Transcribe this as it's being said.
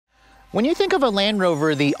When you think of a Land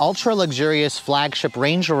Rover, the ultra-luxurious flagship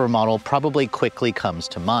Range Rover model probably quickly comes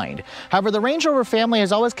to mind. However, the Range Rover family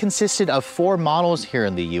has always consisted of 4 models here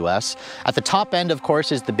in the US. At the top end, of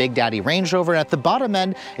course, is the Big Daddy Range Rover, and at the bottom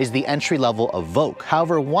end is the entry-level Evoque.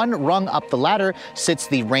 However, one rung up the ladder sits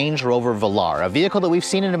the Range Rover Velar, a vehicle that we've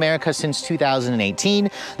seen in America since 2018.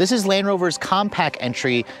 This is Land Rover's compact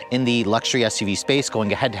entry in the luxury SUV space, going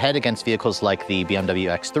head-to-head against vehicles like the BMW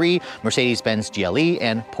X3, Mercedes-Benz GLE,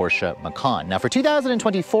 and Porsche Macan. Now for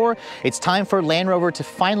 2024, it's time for Land Rover to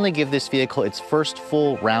finally give this vehicle its first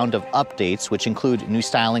full round of updates, which include new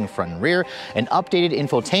styling front and rear, an updated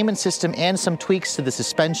infotainment system, and some tweaks to the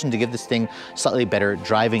suspension to give this thing slightly better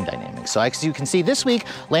driving dynamics. So as you can see this week,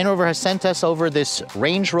 Land Rover has sent us over this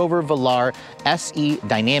Range Rover Velar SE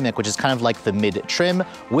Dynamic, which is kind of like the mid-trim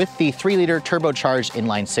with the 3-liter turbocharged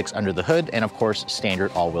inline-6 under the hood, and of course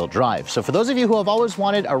standard all-wheel drive. So for those of you who have always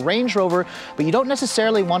wanted a Range Rover, but you don't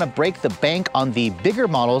necessarily want to break the bank on the bigger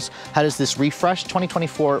models, how does this refreshed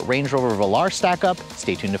 2024 Range Rover Velar stack up?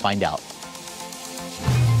 Stay tuned to find out.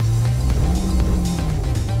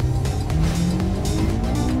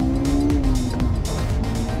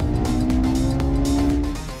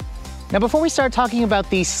 Now, before we start talking about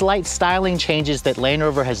the slight styling changes that Land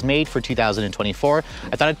Rover has made for 2024,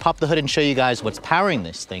 I thought I'd pop the hood and show you guys what's powering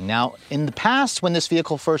this thing. Now, in the past, when this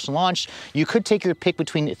vehicle first launched, you could take your pick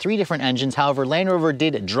between 3 different engines. However, Land Rover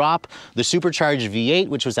did drop the supercharged V8,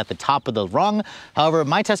 which was at the top of the rung. However,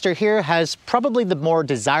 my tester here has probably the more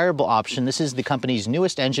desirable option. This is the company's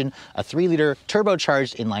newest engine, a 3-liter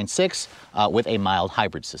turbocharged inline-6 with a mild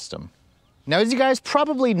hybrid system. Now, as you guys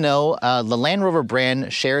probably know, the Land Rover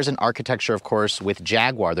brand shares an architecture, of course, with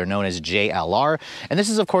Jaguar. They're known as JLR, and this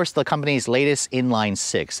is, of course, the company's latest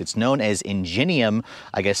inline-6. It's known as Ingenium.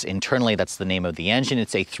 I guess internally that's the name of the engine.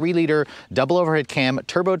 It's a 3-liter double overhead cam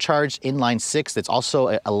turbocharged inline-6 that's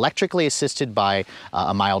also electrically assisted by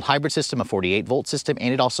a mild hybrid system, a 48-volt system,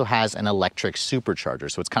 and it also has an electric supercharger.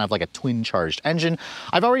 So it's kind of like a twin-charged engine.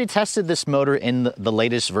 I've already tested this motor in the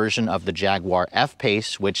latest version of the Jaguar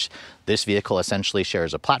F-Pace, which this vehicle essentially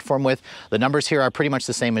shares a platform with. The numbers here are pretty much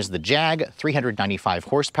the same as the Jag, 395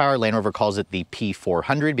 horsepower. Land Rover calls it the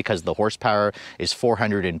P400 because the horsepower is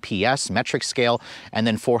 400 in PS metric scale, and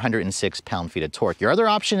then 406 pound-feet of torque. Your other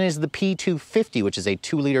option is the P250, which is a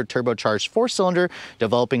 2-liter turbocharged 4-cylinder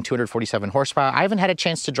developing 247 horsepower. I haven't had a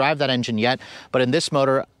chance to drive that engine yet, but in this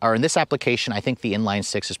motor, or in this application, I think the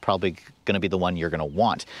inline-6 is probably going to be the one you're going to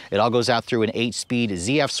want. It all goes out through an 8-speed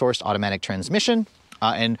ZF-sourced automatic transmission.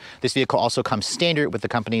 And this vehicle also comes standard with the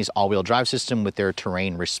company's all-wheel drive system with their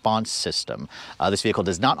terrain response system. This vehicle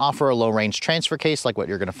does not offer a low-range transfer case like what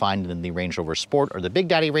you're going to find in the Range Rover Sport or the Big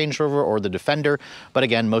Daddy Range Rover or the Defender. But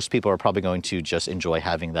again, most people are probably going to just enjoy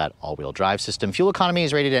having that all-wheel drive system. Fuel economy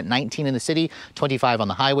is rated at 19 in the city, 25 on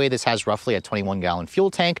the highway. This has roughly a 21-gallon fuel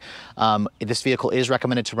tank. This vehicle is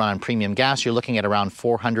recommended to run on premium gas. You're looking at around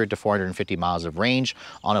 400 to 450 miles of range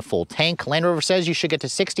on a full tank. Land Rover says you should get to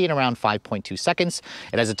 60 in around 5.2 seconds.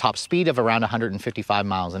 It has a top speed of around 155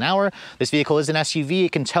 miles an hour. This vehicle is an SUV.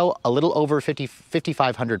 It can tow a little over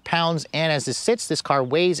 5,500 pounds. And as this sits, this car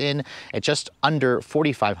weighs in at just under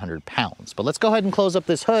 4,500 pounds. But let's go ahead and close up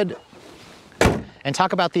this hood and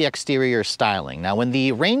talk about the exterior styling. Now, when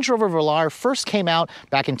the Range Rover Velar first came out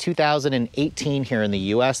back in 2018 here in the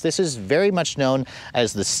US, this is very much known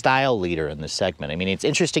as the style leader in this segment. I mean, it's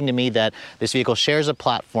interesting to me that this vehicle shares a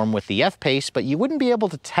platform with the F-Pace, but you wouldn't be able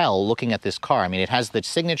to tell looking at this car. I mean, it has the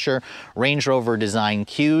signature Range Rover design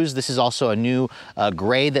cues. This is also a new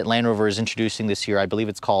gray that Land Rover is introducing this year. I believe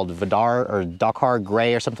it's called Vidar or Dakar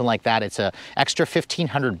Gray or something like that. It's an extra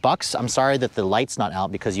 $1,500. I'm sorry that the light's not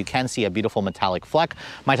out because you can see a beautiful metallic fleck.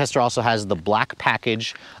 My tester also has the black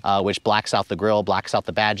package, which blacks out the grille, blacks out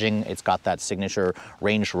the badging. It's got that signature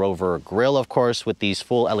Range Rover grille, of course, with these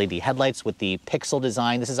full LED headlights with the pixel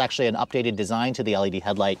design. This is actually an updated design to the LED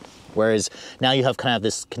headlight, whereas now you have kind of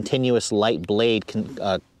this continuous light blade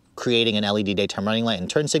creating an LED daytime running light and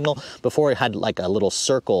turn signal. Before it had like a little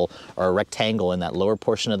circle or a rectangle in that lower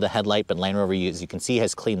portion of the headlight, but Land Rover, as you can see,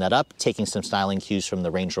 has cleaned that up, taking some styling cues from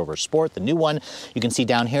the Range Rover Sport, the new one. You can see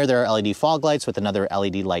down here there are LED fog lights with another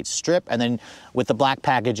LED light strip, and then with the black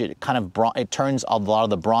package, it kind of it turns a lot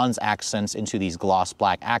of the bronze accents into these gloss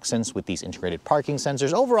black accents with these integrated parking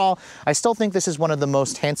sensors. Overall, I still think this is one of the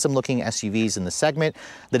most handsome looking SUVs in the segment.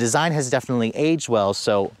 The design has definitely aged well,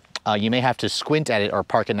 so you may have to squint at it or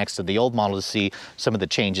park it next to the old model to see some of the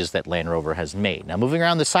changes that Land Rover has made. Now, moving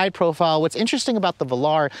around the side profile, what's interesting about the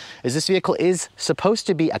Velar is this vehicle is supposed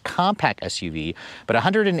to be a compact SUV, but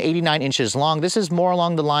 189 inches long. This is more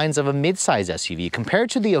along the lines of a mid-size SUV. Compared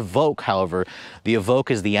to the Evoque, however, the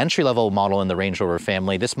Evoque is the entry-level model in the Range Rover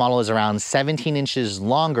family. This model is around 17 inches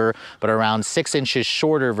longer, but around 6 inches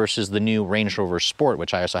shorter versus the new Range Rover Sport,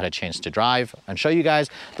 which I also had a chance to drive and show you guys.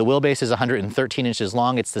 The wheelbase is 113 inches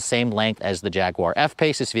long. It's the same length as the Jaguar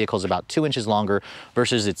F-Pace. This vehicle is about 2 inches longer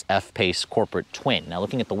versus its F-Pace corporate twin. Now,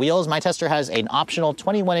 looking at the wheels, my tester has an optional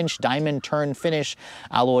 21-inch diamond turn finish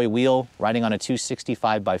alloy wheel riding on a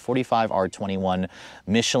 265 by 45 R21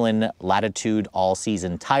 Michelin Latitude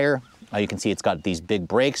all-season tire. You can see it's got these big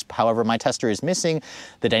brakes. However, my tester is missing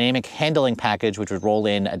the dynamic handling package, which would roll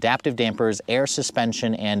in adaptive dampers, air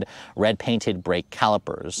suspension, and red painted brake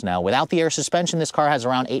calipers. Now, without the air suspension, this car has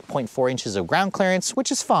around 8.4 inches of ground clearance,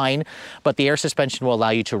 which is fine, but the air suspension will allow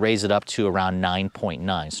you to raise it up to around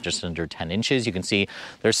 9.9, so just under 10 inches. You can see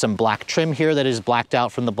there's some black trim here that is blacked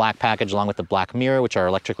out from the black package, along with the black mirror, which are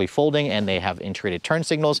electrically folding, and they have integrated turn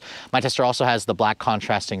signals. My tester also has the black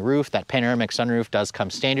contrasting roof. That panoramic sunroof does come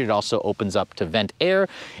standard. It also opens up to vent air,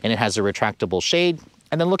 and it has a retractable shade.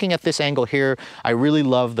 And then looking at this angle here, I really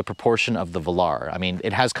love the proportion of the Velar. I mean,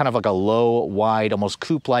 it has kind of like a low, wide, almost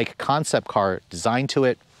coupe-like concept car design to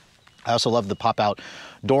it. I also love the pop-out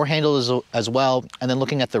door handle as well. And then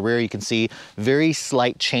looking at the rear, you can see very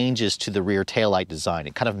slight changes to the rear taillight design.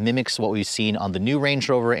 It kind of mimics what we've seen on the new Range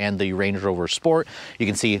Rover and the Range Rover Sport. You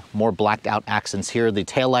can see more blacked out accents here. The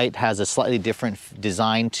taillight has a slightly different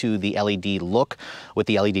design to the LED look with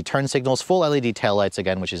the LED turn signals, full LED taillights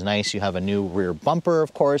again, which is nice. You have a new rear bumper,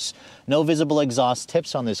 of course. No visible exhaust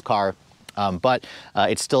tips on this car. But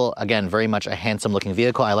it's still, again, very much a handsome looking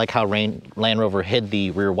vehicle. I like how Land Rover hid the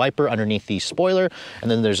rear wiper underneath the spoiler. And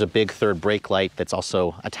then there's a big third brake light that's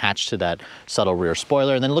also attached to that subtle rear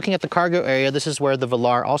spoiler. And then looking at the cargo area, this is where the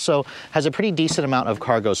Velar also has a pretty decent amount of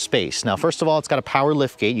cargo space. Now, first of all, it's got a power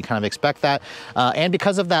lift gate. You kind of expect that. And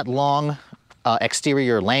because of that long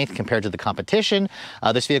exterior length compared to the competition,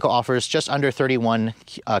 this vehicle offers just under 31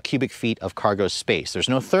 cubic feet of cargo space. There's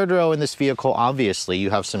no third row in this vehicle, obviously.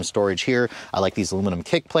 You have some storage here. I like these aluminum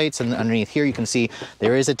kick plates, and underneath here you can see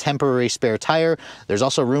there is a temporary spare tire. There's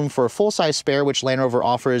also room for a full-size spare, which Land Rover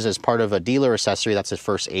offers as part of a dealer accessory. That's a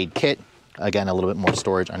first aid kit. Again, a little bit more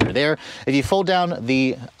storage under there. If you fold down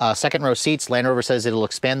the second row seats, Land Rover says it'll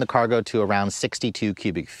expand the cargo to around 62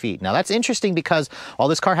 cubic feet. Now, that's interesting because while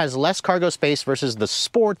this car has less cargo space versus the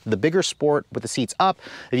Sport, the bigger Sport with the seats up,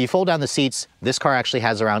 if you fold down the seats, this car actually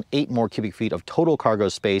has around 8 more cubic feet of total cargo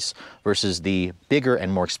space versus the bigger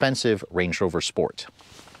and more expensive Range Rover Sport.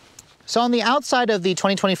 So on the outside of the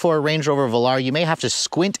 2024 Range Rover Velar, you may have to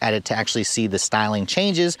squint at it to actually see the styling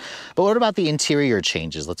changes. But what about the interior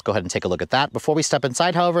changes? Let's go ahead and take a look at that. Before we step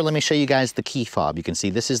inside, however, let me show you guys the key fob. You can see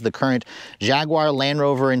this is the current Jaguar Land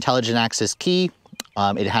Rover Intelligent Access key.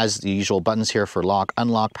 It has the usual buttons here for lock,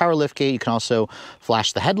 unlock, power liftgate. You can also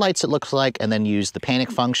flash the headlights, it looks like, and then use the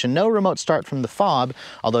panic function. No remote start from the fob,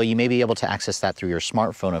 although you may be able to access that through your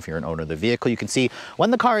smartphone if you're an owner of the vehicle. You can see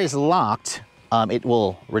when the car is locked, it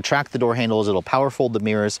will retract the door handles, it'll power fold the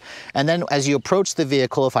mirrors, and then as you approach the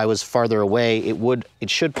vehicle, if I was farther away, it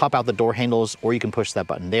should pop out the door handles, or you can push that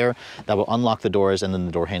button there. That will unlock the doors, and then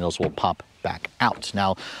the door handles will pop back out.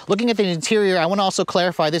 Now, looking at the interior, I want to also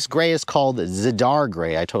clarify this gray is called Zidar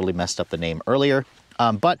Gray. I totally messed up the name earlier.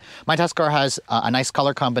 But my test car has a nice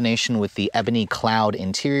color combination with the ebony cloud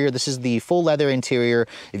interior. This is the full leather interior.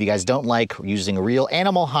 If you guys don't like using real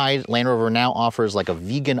animal hide, Land Rover now offers like a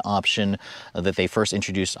vegan option that they first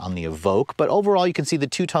introduced on the Evoque. But overall, you can see the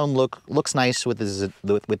two-tone look looks nice with the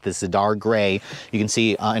Zidar Gray. You can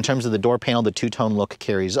see in terms of the door panel, the two-tone look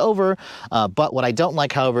carries over. But what I don't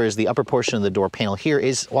like, however, is the upper portion of the door panel here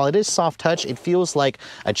is, while it is soft touch, it feels like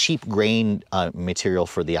a cheap grain material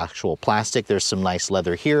for the actual plastic. There's some nice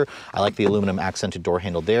leather here. I like the aluminum accented door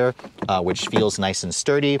handle there, which feels nice and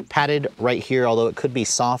sturdy. Padded right here, although it could be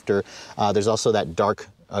softer. There's also that dark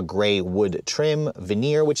gray wood trim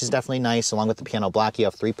veneer, which is definitely nice. Along with the piano black, you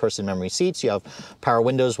have 3-person memory seats. You have power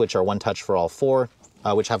windows, which are one touch for all 4.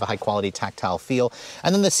 Which have a high quality tactile feel.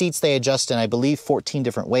 And then the seats, they adjust in, I believe, 14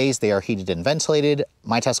 different ways. They are heated and ventilated.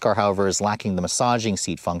 My test car, however, is lacking the massaging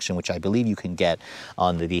seat function, which I believe you can get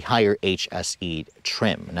on the higher HSE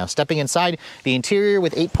trim. Now, stepping inside the interior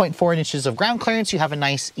with 8.4 inches of ground clearance, you have a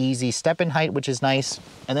nice, easy step-in height, which is nice.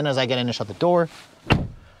 And then as I get in and shut the door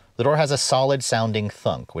the door has a solid sounding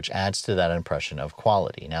thunk, which adds to that impression of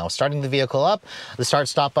quality. Now, starting the vehicle up, the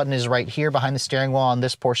start-stop button is right here behind the steering wheel on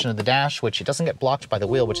this portion of the dash, which it doesn't get blocked by the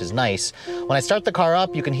wheel, which is nice. When I start the car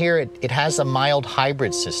up, you can hear it has a mild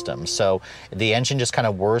hybrid system, so the engine just kind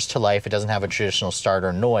of whirs to life. It doesn't have a traditional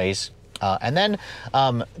starter noise. And then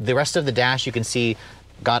the rest of the dash, you can see,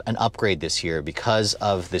 got an upgrade this year because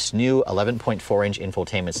of this new 11.4-inch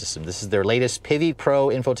infotainment system. This is their latest Pivi Pro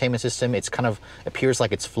infotainment system. It's kind of appears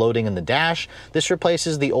like it's floating in the dash. This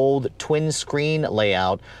replaces the old twin screen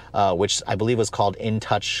layout, which I believe was called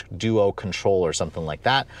InTouch Duo Control or something like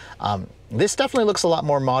that. This definitely looks a lot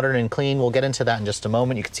more modern and clean. We'll get into that in just a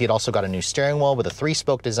moment. You can see it also got a new steering wheel with a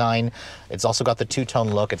 3-spoke design. It's also got the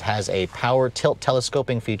two-tone look. It has a power tilt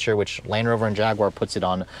telescoping feature, which Land Rover and Jaguar puts it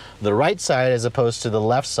on the right side as opposed to the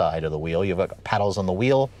left side of the wheel. You have paddles on the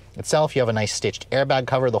wheel itself. You have a nice stitched airbag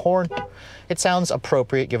cover. The horn, it sounds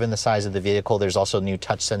appropriate given the size of the vehicle. There's also new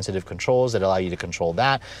touch sensitive controls that allow you to control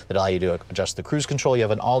that allow you to adjust the cruise control. You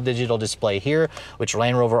have an all digital display here, which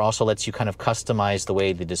Land Rover also lets you kind of customize the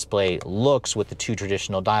way the display looks with the 2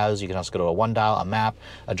 traditional dials. You can also go to a 1 dial, a map,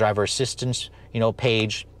 a driver assistance,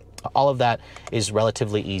 page. All of that is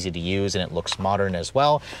relatively easy to use, and it looks modern as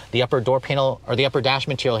well. The upper door panel, or the upper dash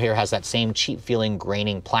material here, has that same cheap feeling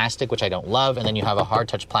graining plastic, which I don't love. And then you have a hard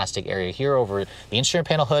touch plastic area here over the instrument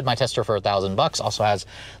panel hood. My tester for $1,000 also has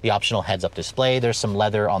the optional heads up display. There's some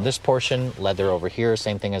leather on this portion, leather over here,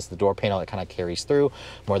 same thing as the door panel. It kind of carries through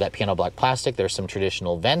more of that piano black plastic. There's some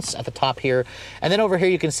traditional vents at the top here. And then over here,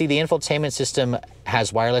 you can see the infotainment system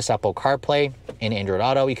has wireless Apple CarPlay and Android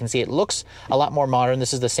Auto. You can see it looks a lot more modern.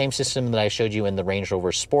 This is the same system that I showed you in the Range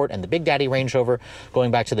Rover Sport and the Big Daddy Range Rover.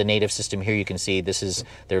 Going back to the native system here, you can see this is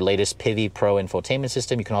their latest Pivi Pro infotainment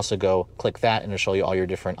system. You can also go click that and it'll show you all your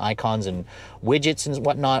different icons and widgets and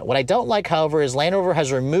whatnot. What I don't like, however, is Land Rover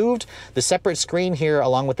has removed the separate screen here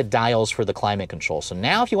along with the dials for the climate control. So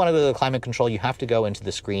now if you want to go to the climate control, you have to go into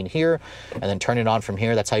the screen here and then turn it on from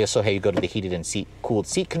here. That's how you go to the heated and cooled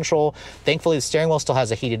seat control. Thankfully, the steering wheel still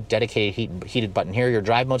has a dedicated heated button here. Your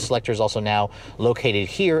drive mode selector is also now located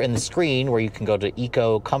here in the screen, where you can go to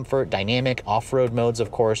eco, comfort, dynamic, off-road modes. Of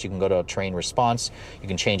course, you can go to terrain response. You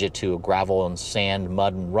can change it to gravel and sand,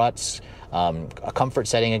 mud and ruts, a comfort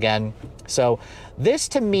setting again. So this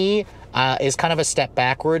to me is kind of a step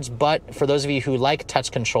backwards, but for those of you who like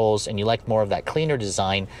touch controls and you like more of that cleaner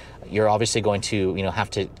design, you're obviously going to have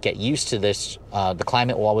to get used to this. The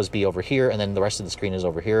climate will always be over here, and then the rest of the screen is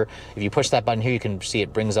over here. If you push that button here, you can see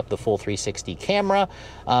it brings up the full 360 camera,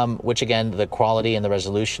 which again, the quality and the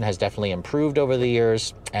resolution has definitely improved over the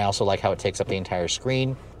years. I also like how it takes up the entire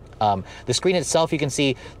screen. The screen itself, you can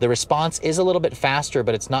see the response is a little bit faster,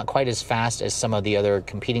 but it's not quite as fast as some of the other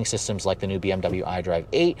competing systems like the new BMW iDrive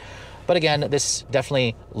 8. But again, this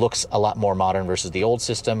definitely looks a lot more modern versus the old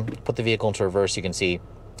system. Put the vehicle into reverse, you can see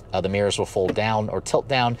the mirrors will fold down or tilt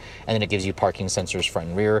down, and then it gives you parking sensors front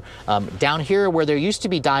and rear. Down here where there used to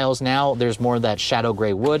be dials, now there's more of that shadow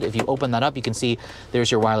gray wood. If you open that up, you can see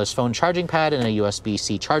there's your wireless phone charging pad and a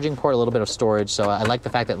USB-C charging port, a little bit of storage. So I like the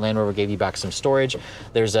fact that Land Rover gave you back some storage.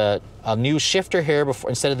 There's a new shifter here.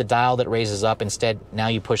 Instead of the dial that raises up, instead now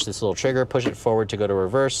you push this little trigger, push it forward to go to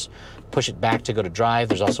reverse, push it back to go to drive.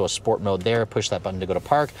 There's also a sport mode there. Push that button to go to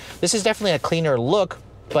park. This is definitely a cleaner look,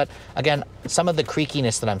 but again, some of the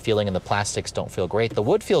creakiness that I'm feeling in the plastics don't feel great. The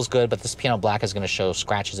wood feels good, but this piano black is going to show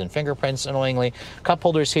scratches and fingerprints, annoyingly. Cup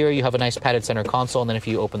holders here, you have a nice padded center console, and then if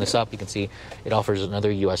you open this up, you can see it offers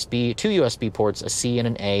another two USB ports, a C and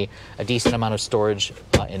an A decent amount of storage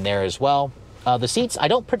in there as well. The seats, I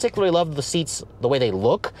don't particularly love the seats the way they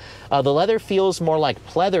look. The leather feels more like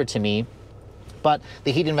pleather to me, but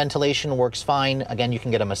the heat and ventilation works fine. Again, you can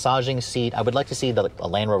get a massaging seat. I would like to see the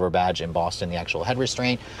Land Rover badge embossed in the actual head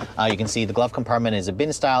restraint. You can see the glove compartment is a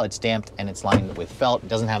bin style. It's damped and it's lined with felt. It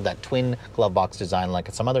doesn't have that twin glove box design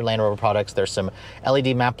like some other Land Rover products. There's some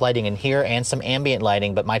LED map lighting in here and some ambient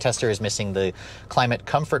lighting, but my tester is missing the climate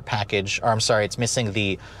comfort package, or I'm sorry, it's missing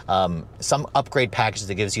the some upgrade package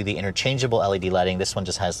that gives you the interchangeable LED lighting. This one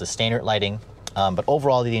just has the standard lighting. But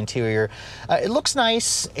overall, the interior, it looks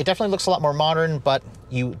nice. It definitely looks a lot more modern, but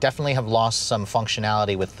you definitely have lost some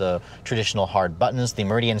functionality with the traditional hard buttons. The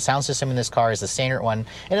Meridian sound system in this car is the standard one,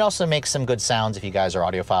 and it also makes some good sounds if you guys are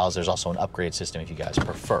audiophiles. There's also an upgrade system if you guys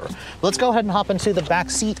prefer. But let's go ahead and hop into the back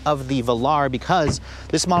seat of the Velar, because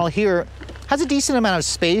this model here has a decent amount of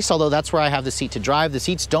space, although that's where I have the seat to drive. The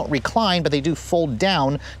seats don't recline, but they do fold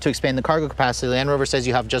down to expand the cargo capacity. Land Rover says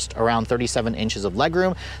you have just around 37 inches of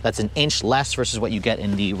legroom. That's an inch less versus what you get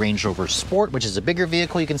in the Range Rover Sport, which is a bigger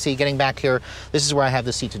vehicle. You can see getting back here, this is where I have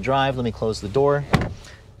the seat to drive. Let me close the door.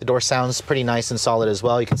 The door sounds pretty nice and solid as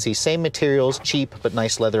well. You can see same materials, cheap, but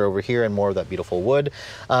nice leather over here and more of that beautiful wood.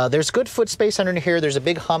 There's good foot space under here. There's a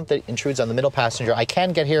big hump that intrudes on the middle passenger. I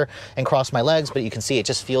can get here and cross my legs, but you can see it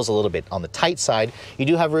just feels a little bit on the tight side. You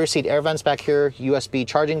do have rear seat air vents back here, USB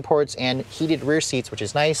charging ports, and heated rear seats, which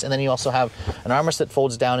is nice. And then you also have an armrest that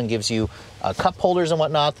folds down and gives you cup holders and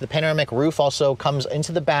whatnot. The panoramic roof also comes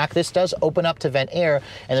into the back. This does open up to vent air,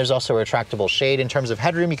 and there's also a retractable shade. In terms of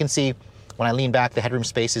headroom, you can see when I lean back, the headroom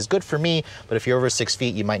space is good for me, but if you're over 6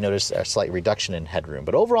 feet, you might notice a slight reduction in headroom.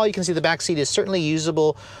 But overall, you can see the back seat is certainly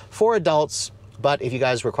usable for adults, but if you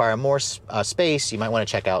guys require more space, you might want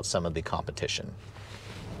to check out some of the competition.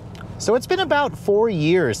 So it's been about 4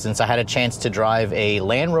 years since I had a chance to drive a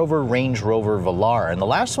Land Rover Range Rover Velar, and the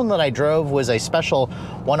last one that I drove was a special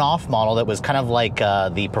one-off model that was kind of like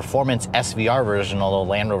the performance SVR version, although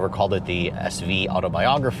Land Rover called it the SV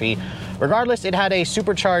Autobiography. Regardless, it had a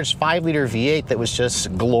supercharged 5-liter V8 that was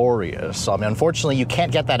just glorious. So, I mean, unfortunately, you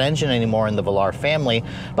can't get that engine anymore in the Velar family,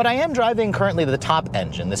 but I am driving currently the top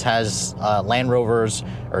engine. This has Land Rover's,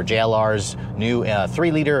 or JLR's, new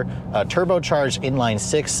 3-liter turbocharged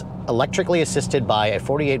inline-6, electrically assisted by a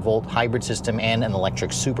 48-volt hybrid system and an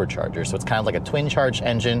electric supercharger. So it's kind of like a twin-charge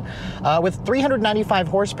engine. With 395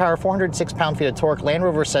 horsepower, 406 pound-feet of torque, Land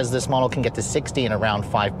Rover says this model can get to 60 in around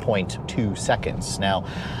 5.2 seconds. Now,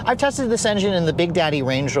 I've tested this engine in the Big Daddy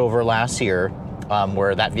Range Rover last year,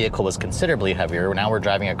 where that vehicle was considerably heavier. Now we're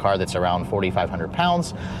driving a car that's around 4,500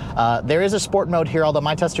 pounds. There is a sport mode here, although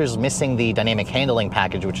my tester is missing the dynamic handling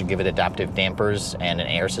package, which would give it adaptive dampers and an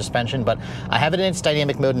air suspension, but I have it in its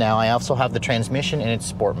dynamic mode now. I also have the transmission in its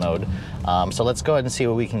sport mode. So let's go ahead and see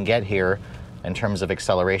what we can get here in terms of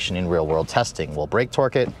acceleration in real world testing. We'll brake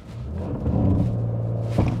torque it.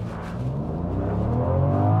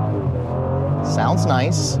 Sounds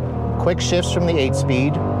nice. Quick shifts from the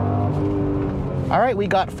 8-speed. All right, we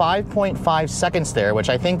got 5.5 seconds there, which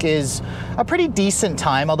I think is a pretty decent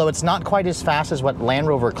time, although it's not quite as fast as what Land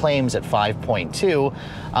Rover claims at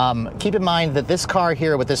 5.2. Keep in mind that this car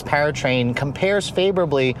here with this powertrain compares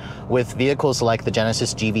favorably with vehicles like the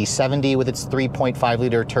Genesis GV70 with its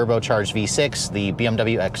 3.5-liter turbocharged V6, the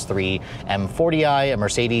BMW X3 M40i, a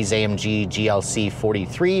Mercedes AMG GLC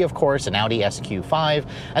 43, of course, an Audi SQ5,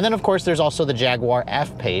 and then, of course, there's also the Jaguar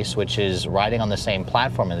F-Pace, which is riding on the same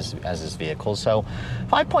platform as this vehicle. So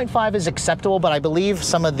 5.5 is acceptable, but I believe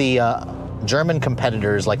some of the German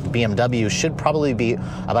competitors like the BMW should probably be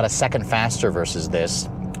about a second faster versus this.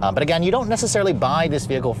 But again, you don't necessarily buy this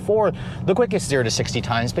vehicle for the quickest 0 to 60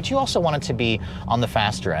 times, but you also want it to be on the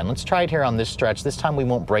faster end. Let's try it here on this stretch. This time we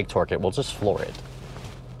won't brake torque it, we'll just floor it.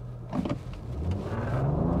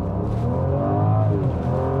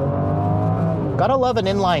 Gotta love an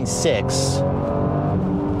inline 6.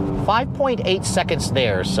 5.8 seconds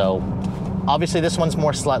there, so obviously this one's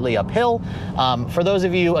more slightly uphill. For those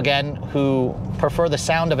of you, again, who prefer the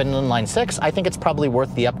sound of an inline 6, I think it's probably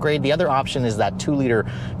worth the upgrade. The other option is that 2-liter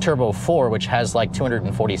Turbo 4, which has like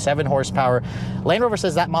 247 horsepower. Land Rover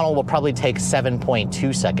says that model will probably take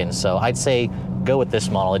 7.2 seconds, so I'd say go with this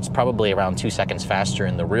model. It's probably around 2 seconds faster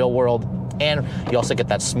in the real world. And you also get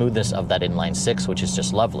that smoothness of that inline 6, which is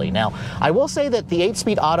just lovely. Now, I will say that the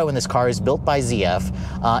 8-speed auto in this car is built by ZF,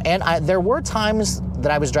 and there were times that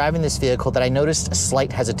I was driving this vehicle that I noticed a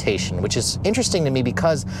slight hesitation, which is interesting to me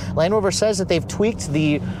because Land Rover says that they've tweaked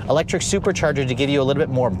the electric supercharger to give you a little bit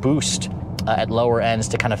more boost at lower ends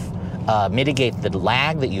to kind of mitigate the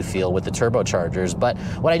lag that you feel with the turbochargers. But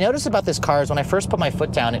what I noticed about this car is when I first put my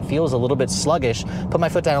foot down, it feels a little bit sluggish. Put my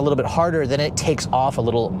foot down a little bit harder, then it takes off a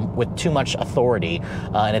little with too much authority,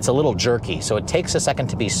 and it's a little jerky. So it takes a second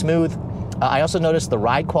to be smooth. I also noticed the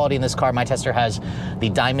ride quality in this car. My tester has the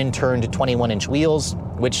diamond turned 21-inch wheels,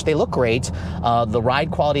 which they look great. The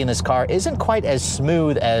ride quality in this car isn't quite as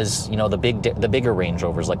smooth as, you know, the bigger Range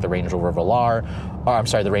Rovers like the Range Rover Velar, or I'm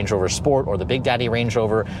sorry, the Range Rover Sport or the Big Daddy Range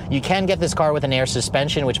Rover. You can get this car with an air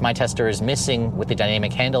suspension, which my tester is missing with the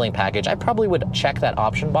dynamic handling package. I probably would check that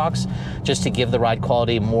option box just to give the ride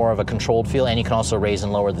quality more of a controlled feel, and you can also raise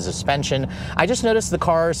and lower the suspension. I just noticed the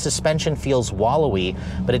car's suspension feels wallowy,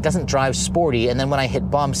 but it doesn't drive sporty, and then when I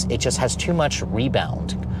hit bumps, it just has too much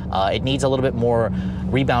rebound. It needs a little bit more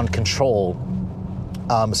rebound control.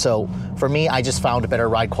 So for me, I just found better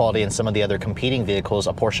ride quality in some of the other competing vehicles.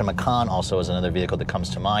 A Porsche Macan also is another vehicle that comes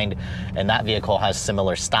to mind, and that vehicle has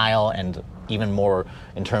similar style and even more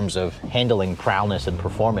in terms of handling prowess and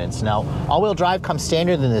performance. Now, all-wheel drive comes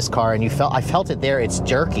standard in this car, and I felt it there. It's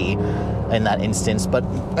jerky in that instance, but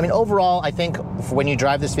I mean, overall, I think when you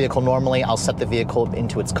drive this vehicle normally, I'll set the vehicle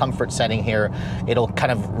into its comfort setting here. It'll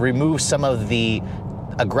kind of remove some of the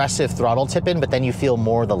aggressive throttle tip in, but then you feel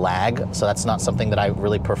more the lag, so that's not something that I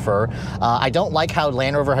really prefer. I don't like how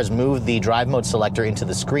Land Rover has moved the drive mode selector into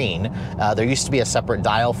the screen. There used to be a separate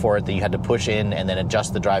dial for it that you had to push in and then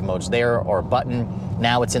adjust the drive modes there, or a button.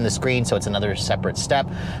 Now it's in the screen, so it's another separate step.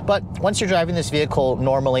 But once you're driving this vehicle,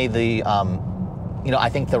 normally the I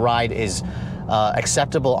think the ride is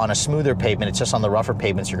acceptable on a smoother pavement. It's just on the rougher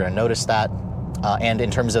pavements you're going to notice that. And in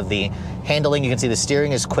terms of the handling, you can see the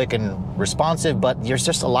steering is quick and responsive, but there's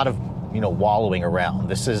just a lot of, wallowing around.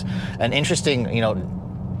 This is an interesting,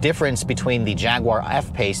 difference between the Jaguar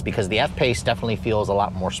F-Pace, because the F-Pace definitely feels a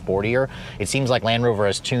lot more sportier. It seems like Land Rover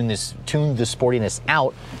has tuned the sportiness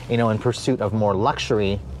out, in pursuit of more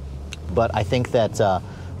luxury. But I think that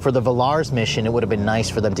for the Velar's mission, it would have been nice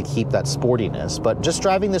for them to keep that sportiness. But just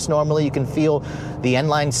driving this normally, you can feel the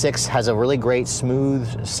Inline 6 has a really great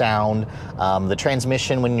smooth sound. The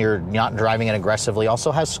transmission, when you're not driving it aggressively,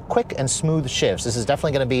 also has quick and smooth shifts. This is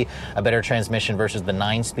definitely going to be a better transmission versus the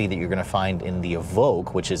 9-speed that you're going to find in the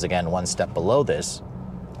Evoque, which is, again, one step below this.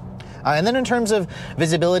 And then in terms of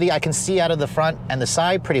visibility, I can see out of the front and the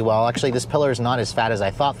side pretty well. Actually, this pillar is not as fat as I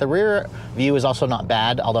thought. The rear view is also not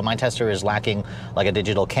bad, although my tester is lacking like a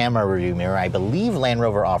digital camera review mirror. I believe Land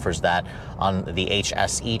Rover offers that on the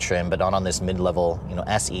HSE trim, but not on this mid-level,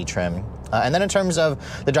 SE trim. And then in terms of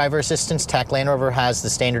the driver assistance tech, Land Rover has the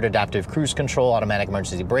standard adaptive cruise control, automatic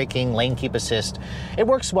emergency braking, lane keep assist. It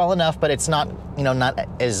works well enough, but it's not, not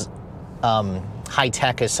as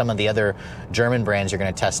high-tech as some of the other German brands you're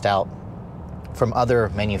going to test out from other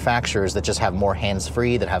manufacturers that just have more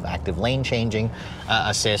hands-free, that have active lane changing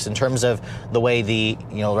assist. In terms of the way the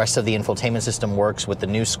rest of the infotainment system works with the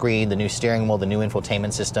new screen, the new steering wheel, the new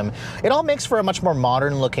infotainment system, it all makes for a much more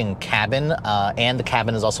modern looking cabin, and the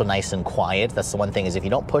cabin is also nice and quiet. That's the one thing, is if you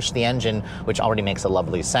don't push the engine, which already makes a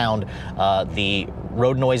lovely sound, the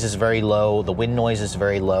road noise is very low, the wind noise is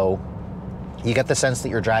very low. You get the sense that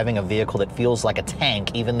you're driving a vehicle that feels like a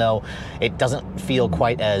tank, even though it doesn't feel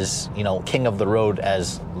quite as, king of the road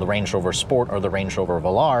as the Range Rover Sport or the Range Rover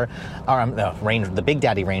Velar, or the Big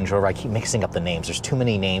Daddy Range Rover. I keep mixing up the names. There's too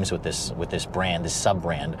many names with this brand, this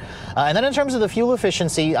sub-brand. And then in terms of the fuel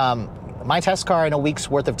efficiency, my test car in a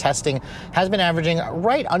week's worth of testing has been averaging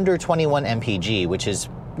right under 21 mpg, which is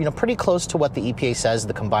pretty close to what the EPA says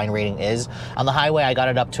the combined rating is. On the highway, I got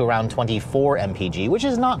it up to around 24 mpg, which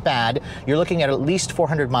is not bad. You're looking at least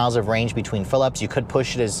 400 miles of range between fill-ups. You could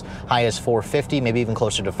push it as high as 450, maybe even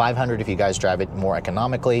closer to 500 if you guys drive it more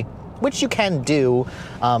economically, which you can do,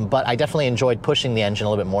 but I definitely enjoyed pushing the engine a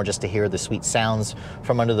little bit more just to hear the sweet sounds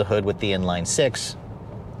from under the hood with the inline 6.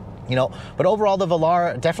 But overall, the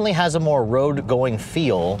Velar definitely has a more road-going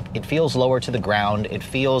feel. It feels lower to the ground. It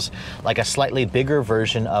feels like a slightly bigger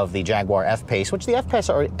version of the Jaguar F-Pace, which the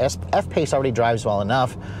F-Pace already drives well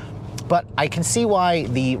enough. But I can see why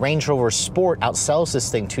the Range Rover Sport outsells this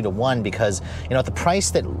thing 2-to-1, because, at the price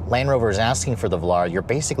that Land Rover is asking for the Velar, you're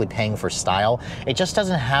basically paying for style. It just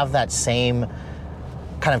doesn't have that same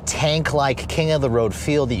kind of tank-like king-of-the-road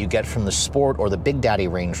feel that you get from the Sport or the Big Daddy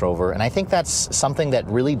Range Rover, and I think that's something that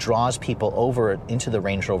really draws people over into the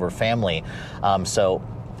Range Rover family. So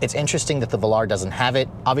it's interesting that the Velar doesn't have it.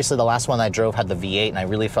 Obviously, the last one I drove had the V8, and I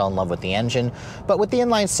really fell in love with the engine. But with the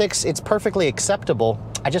inline 6, it's perfectly acceptable.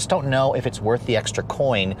 I just don't know if it's worth the extra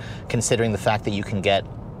coin, considering the fact that you can get,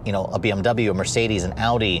 a BMW, a Mercedes, an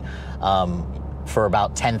Audi, for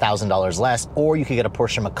about $10,000 less, or you could get a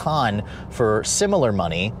Porsche Macan for similar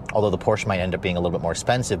money, although the Porsche might end up being a little bit more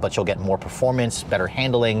expensive, but you'll get more performance, better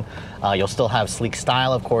handling. You'll still have sleek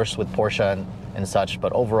style, of course, with Porsche and such,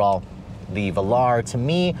 but overall, the Velar, to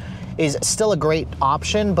me, is still a great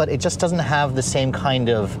option, but it just doesn't have the same kind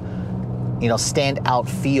of, stand-out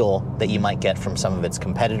feel that you might get from some of its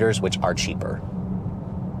competitors, which are cheaper.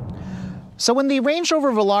 So when the Range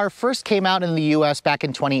Rover Velar first came out in the US back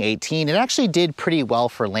in 2018, it actually did pretty well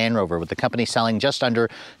for Land Rover, with the company selling just under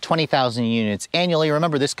 20,000 units annually.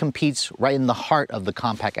 Remember, this competes right in the heart of the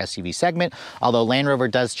compact SUV segment, although Land Rover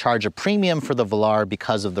does charge a premium for the Velar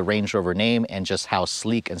because of the Range Rover name and just how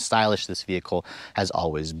sleek and stylish this vehicle has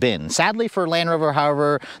always been. Sadly for Land Rover,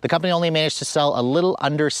 however, the company only managed to sell a little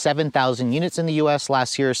under 7,000 units in the US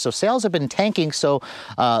last year, so sales have been tanking. So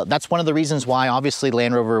that's one of the reasons why, obviously,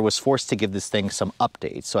 Land Rover was forced to give this thing some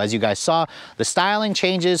updates. So as you guys saw, the styling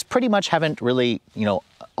changes pretty much haven't really,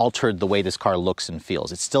 altered the way this car looks and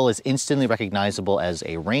feels. It still is instantly recognizable as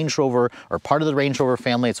a Range Rover or part of the Range Rover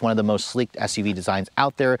family. It's one of the most sleek SUV designs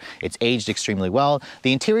out there. It's aged extremely well.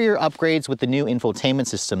 The interior upgrades with the new infotainment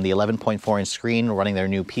system, the 11.4-inch screen running their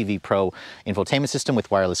new PV Pro infotainment system with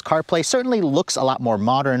wireless CarPlay, certainly looks a lot more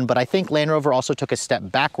modern, but I think Land Rover also took a step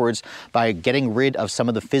backwards by getting rid of some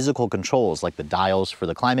of the physical controls, like the dials for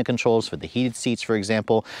the climate controls, for the heated seats, for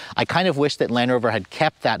example. I kind of wish that Land Rover had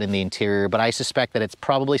kept that in the interior, but I suspect that it's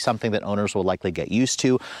probably something that owners will likely get used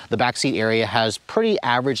to. The backseat area has pretty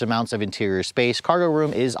average amounts of interior space. Cargo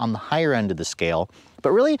room is on the higher end of the scale,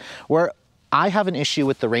 but really where I have an issue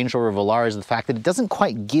with the Range Rover Velar is the fact that it doesn't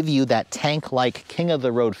quite give you that tank-like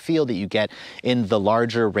king-of-the-road feel that you get in the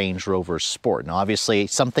larger Range Rover Sport. Now, obviously,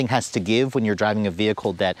 something has to give when you're driving a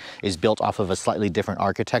vehicle that is built off of a slightly different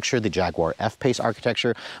architecture, the Jaguar F-Pace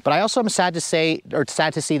architecture. But I also am sad to see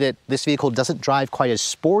that this vehicle doesn't drive quite as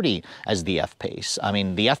sporty as the F-Pace. I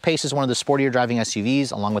mean, the F-Pace is one of the sportier driving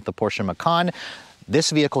SUVs, along with the Porsche Macan.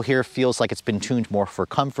 This vehicle here feels like it's been tuned more for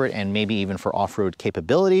comfort and maybe even for off-road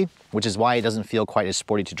capability, which is why it doesn't feel quite as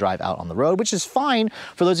sporty to drive out on the road, which is fine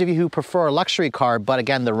for those of you who prefer a luxury car. But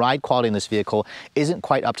again, the ride quality in this vehicle isn't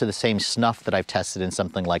quite up to the same snuff that I've tested in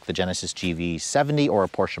something like the Genesis GV70 or a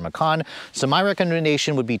Porsche Macan. So my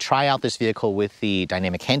recommendation would be try out this vehicle with the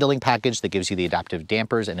dynamic handling package that gives you the adaptive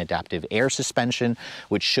dampers and adaptive air suspension,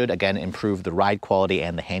 which should again improve the ride quality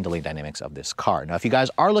and the handling dynamics of this car. Now, if you guys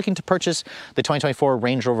are looking to purchase the 2024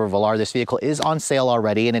 Range Rover Velar, this vehicle is on sale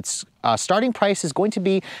already, and its starting price is going to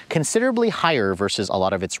be considerably higher versus a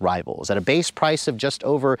lot of its rivals. At a base price of just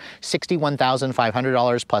over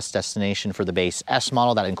 $61,500 plus destination for the base S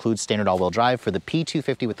model, that includes standard all-wheel drive for the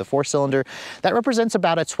P250 with the 4-cylinder, that represents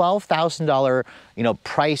about a $12,000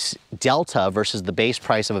 price delta versus the base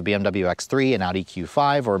price of a BMW X3, an Audi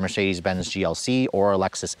Q5, or a Mercedes-Benz GLC, or a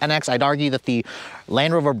Lexus NX. I'd argue that the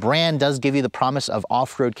Land Rover brand does give you the promise of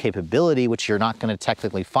off-road capability, which you're not going to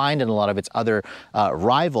technically find in a lot of its other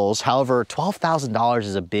rivals. However, $12,000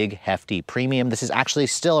 is a big, hefty premium. This is actually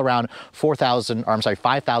still around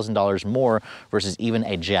 $5,000 more versus even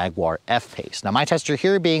a Jaguar F-Pace. Now, my tester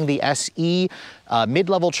here being the SE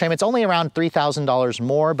mid-level trim, it's only around $3,000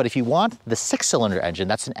 more, but if you want the 6-cylinder engine,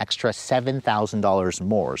 that's an extra $7,000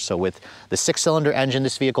 more. So with the 6-cylinder engine,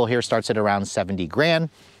 this vehicle here starts at around 70 grand.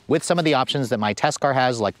 With some of the options that my test car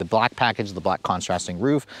has, like the black package, the black contrasting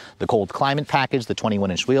roof, the cold climate package, the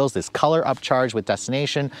 21-inch wheels, this color upcharge with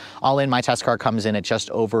destination, all in, my test car comes in at just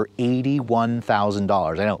over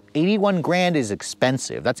 $81,000. I know, 81 grand is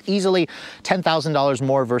expensive. That's easily $10,000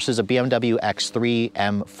 more versus a BMW X3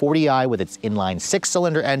 M40i with its inline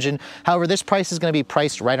 6-cylinder engine. However, this price is going to be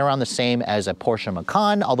priced right around the same as a Porsche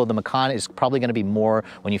Macan, although the Macan is probably going to be more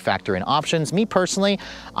when you factor in options. Me personally,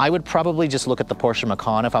 I would probably just look at the Porsche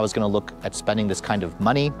Macan if I was going to look at spending this kind of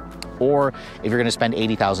money. Or if you're going to spend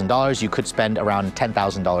 $80,000, you could spend around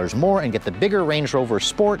 $10,000 more and get the bigger Range Rover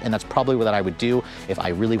Sport, and that's probably what I would do if I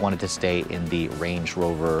really wanted to stay in the Range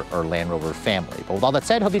Rover or Land Rover family. But with all that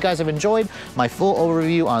said, hope you guys have enjoyed my full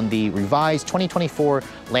overview on the revised 2024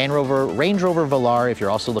 Land Rover Range Rover Velar. If you're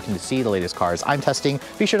also looking to see the latest cars I'm testing,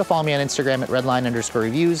 be sure to follow me on Instagram at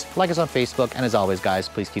Redline_reviews, like us on Facebook, and as always, guys,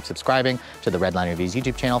 please keep subscribing to the Redline Reviews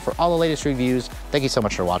YouTube channel for all the latest reviews. Thank you so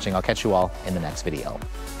much for watching. I'll catch you all in the next video.